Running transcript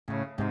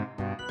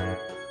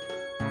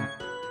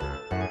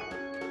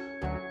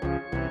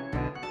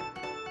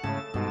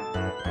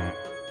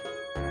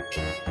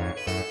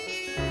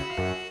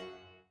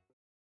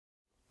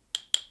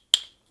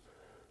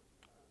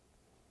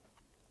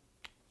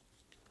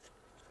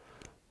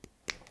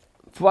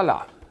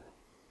Voila!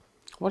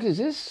 What is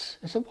this?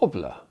 It's a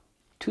wobbler.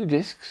 2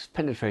 discs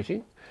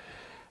penetrating,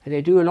 and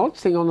they do an odd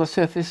thing on the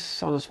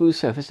surface, on a smooth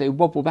surface. They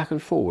wobble back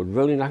and forward,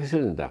 rolling like a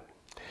cylinder.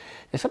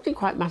 There's something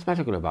quite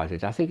mathematical about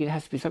it. I think it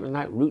has to be something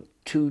like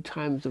 √2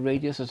 times the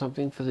radius or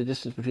something for the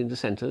distance between the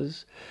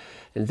centres.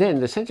 And then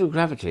the centre of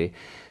gravity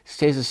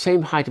stays the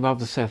same height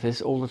above the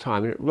surface all the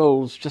time, and it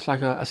rolls just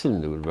like a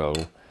cylinder would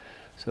roll.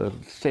 So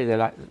it'll stay there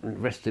like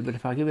rested, but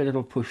if I give it a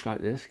little push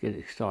like this, get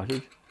it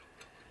started,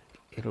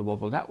 it'll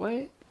wobble that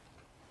way,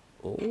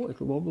 or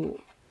it'll wobble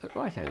at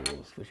right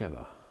angles,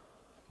 whichever.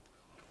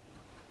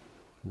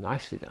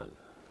 Nicely done.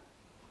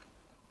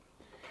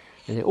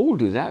 And they all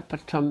do that,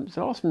 but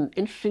there are some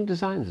interesting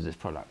designs of this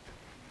product.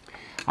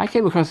 I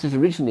came across this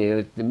originally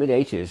in the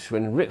mid-80s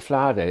when Rick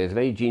Flowerday, a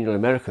very genial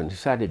American who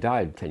sadly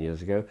died 10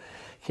 years ago,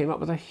 came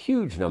up with a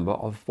huge number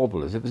of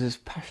wobblers. It was his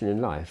passion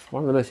in life.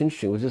 One of the most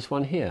interesting was this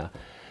one here,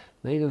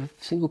 made of a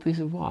single piece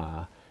of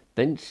wire,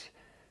 bent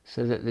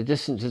so that the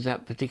distance is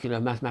that particular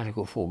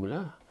mathematical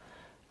formula.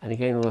 And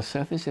again on the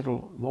surface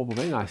it'll wobble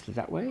very nicely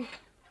that way,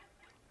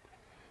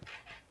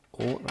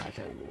 or at right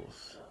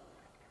angles.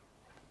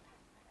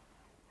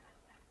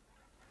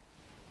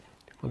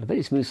 On a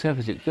very smooth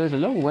surface it goes a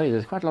long way.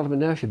 There's quite a lot of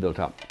inertia built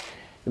up.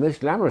 The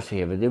most glamorous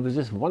thing of it, there was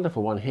this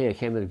wonderful one here,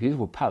 came in a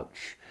beautiful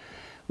pouch,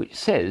 which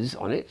says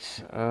on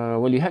it,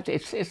 well, you have to.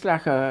 It's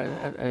like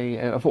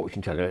a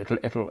fortune teller.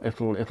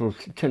 It'll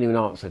tell you an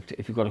answer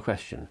if you've got a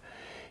question.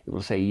 It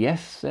will say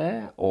yes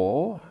there,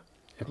 or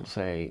it'll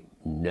say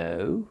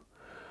no,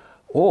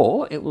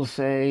 or it will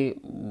say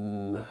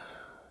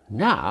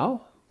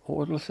now,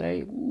 or it'll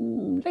say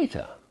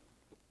later.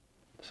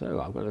 So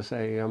I've got to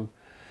say,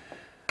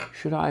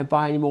 should I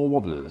buy any more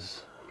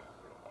wobblers?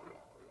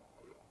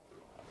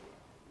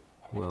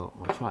 Well,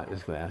 I'll try it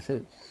this way. I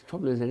said, the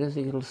trouble is I don't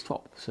think it'll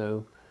stop,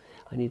 so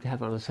I need to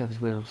have it on a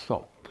surface where it'll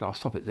stop. But I'll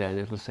stop it there and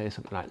it'll say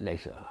something like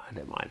later. I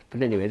don't mind.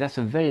 But anyway, that's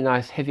a very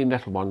nice heavy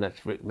metal one that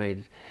Rick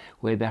made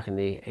way back in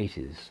the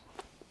 80s.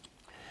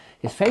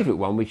 His favourite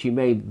one, which he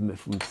made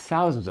from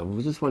thousands of,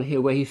 was this one here,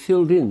 where he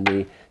filled in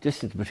the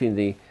distance between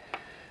the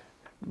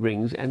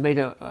rings and made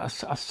a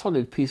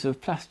solid piece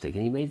of plastic.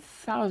 And he made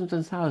thousands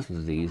and thousands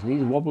of these, and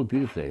these wobbled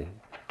beautifully.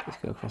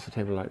 Let's go across the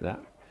table like that.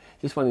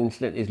 This one,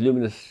 incidentally, is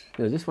luminous.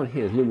 No, this one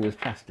here is luminous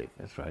plastic.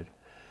 That's right.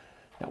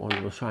 That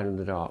one will shine in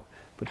the dark.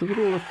 But look at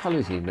all the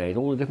colours he made,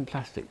 all the different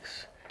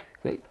plastics.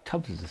 Great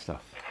tubs of the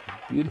stuff.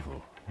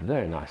 Beautiful.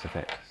 Very nice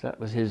effect. So that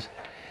was his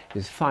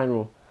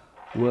final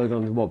word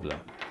on the wobbler.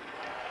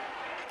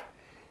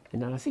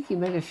 And I think he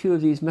made a few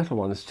of these metal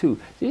ones too.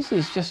 This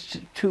is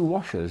just 2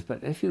 washers,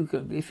 but if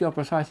you're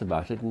precise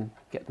about it and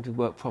get them to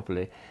work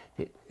properly,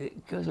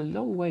 it goes a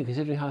long way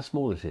considering how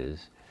small it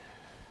is.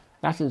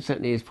 That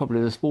incidentally is probably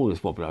the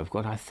smallest wobbler I've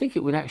got. I think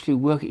it would actually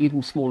work at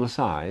even smaller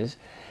size.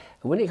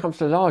 And when it comes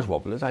to large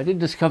wobblers, I did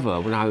discover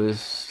when I was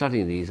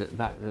studying these at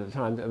the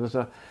time, there was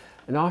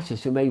an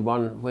artist who made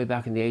one way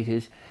back in the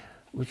 80s,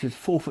 which was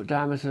 4-foot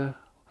diameter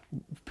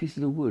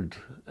pieces of wood.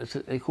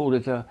 They called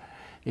it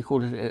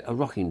a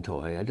rocking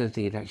toy. I don't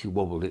think it actually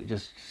wobbled. It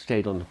just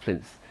stayed on the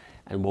plinth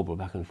and wobbled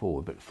back and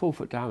forward. But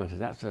 4-foot diameter,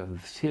 that's a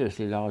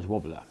seriously large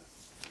wobbler.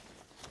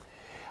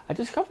 I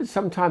discovered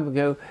some time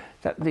ago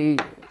that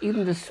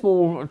even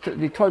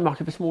the toy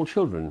market for small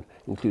children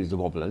includes the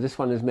wobbler. This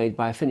one is made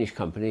by a Finnish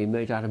company,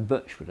 made out of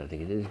birchwood, I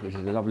think it is, which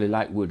is a lovely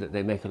light wood that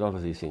they make a lot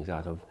of these things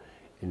out of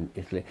in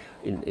Italy,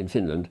 in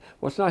Finland.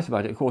 What's nice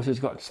about it, of course, is it's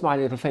got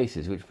smiley little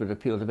faces, which would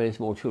appeal to very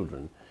small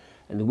children.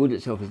 And the wood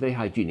itself is very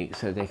hygienic,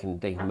 so they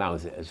can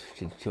mouth it as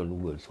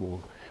children would.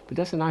 Small. But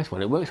that's a nice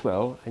one. It works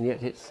well, and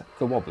yet it's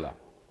the wobbler.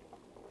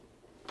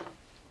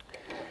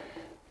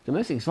 The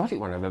most exotic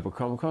one I've ever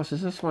come across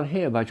is this one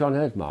here by John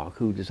Erdmark,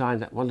 who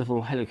designed that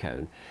wonderful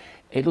helicone.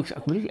 It looks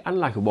completely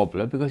unlike a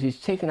wobbler because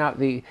he's taken out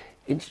the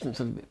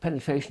instance of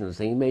penetration of the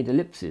thing, he made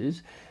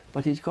ellipses,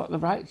 but he's got the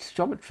right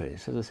geometry,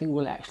 so the thing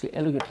will actually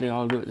elegantly,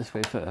 I'll do it this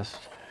way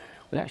first,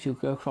 will actually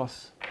go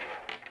across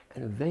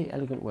in a very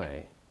elegant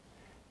way.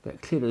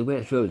 But clearly the way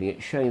it's rolling,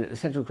 it's showing that the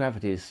centre of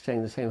gravity is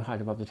staying the same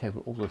height above the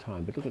table all the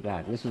time. But look at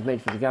that. And this was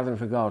made for the Gathering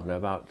for Gardner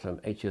about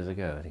 8 years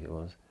ago, I think it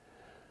was.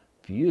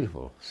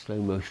 Beautiful, slow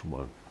motion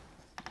one.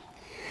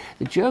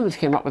 The Germans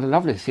came up with a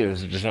lovely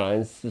series of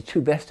designs. The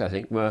 2 best, I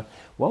think, were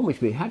one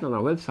which we had on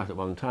our website at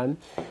one time.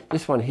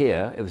 This one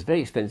here, it was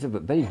very expensive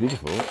but very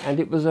beautiful, and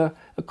it was a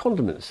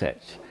condiment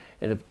set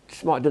in a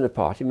smart dinner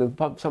party.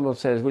 When someone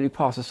says, will you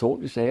pass the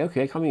salt? You say,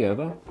 okay, coming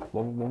over.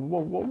 Wobble,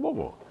 wobble, wobble,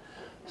 wobble.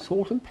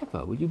 Salt and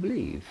pepper, would you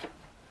believe?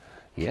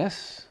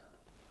 Yes,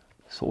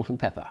 salt and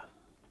pepper.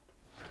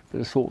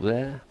 Bit of salt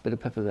there, bit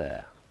of pepper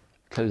there.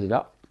 Close it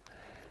up,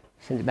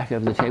 send it back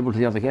over the table to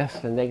the other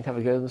guests, and they can have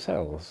a go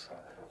themselves.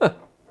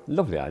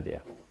 Lovely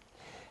idea.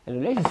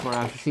 And the latest one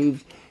I've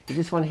received is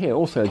this one here,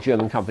 also a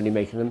German company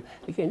making them.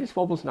 Again, this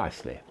wobbles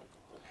nicely.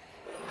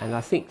 And I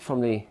think from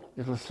the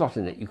little slot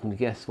in it, you can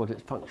guess what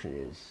its function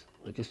is.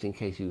 But just in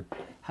case you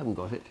haven't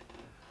got it,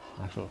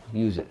 I shall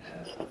use it.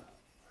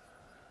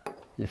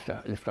 Lift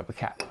up a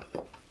cap.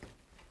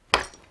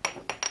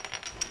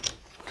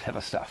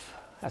 Clever stuff.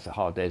 That's a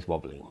hard day's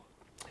wobbling.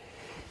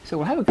 So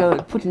we'll have a go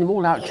at putting them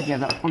all out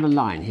together on a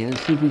line here and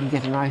see if we can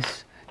get a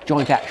nice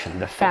joint action.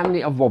 The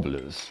family of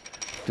Wobblers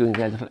doing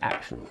their little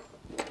action.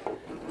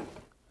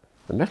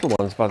 The metal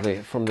ones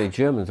from the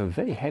Germans are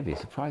very heavy,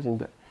 surprising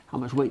but how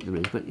much weight there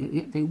is, but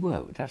they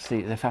work. That's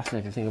the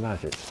fascinating thing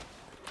about it.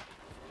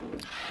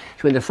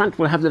 So in the front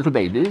we'll have the little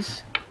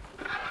babies,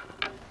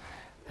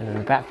 and in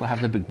the back we'll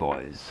have the big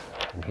boys.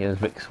 And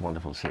here's Rick's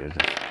wonderful series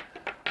of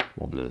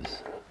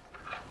Wobblers.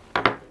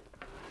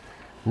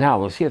 Now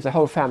we'll see if the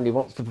whole family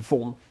wants to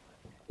perform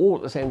all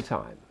at the same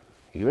time.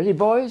 Are you ready,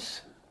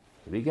 boys?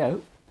 Here we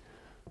go.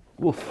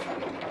 Woof.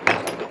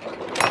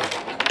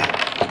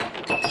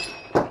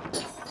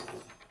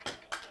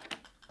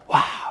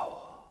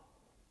 Wow.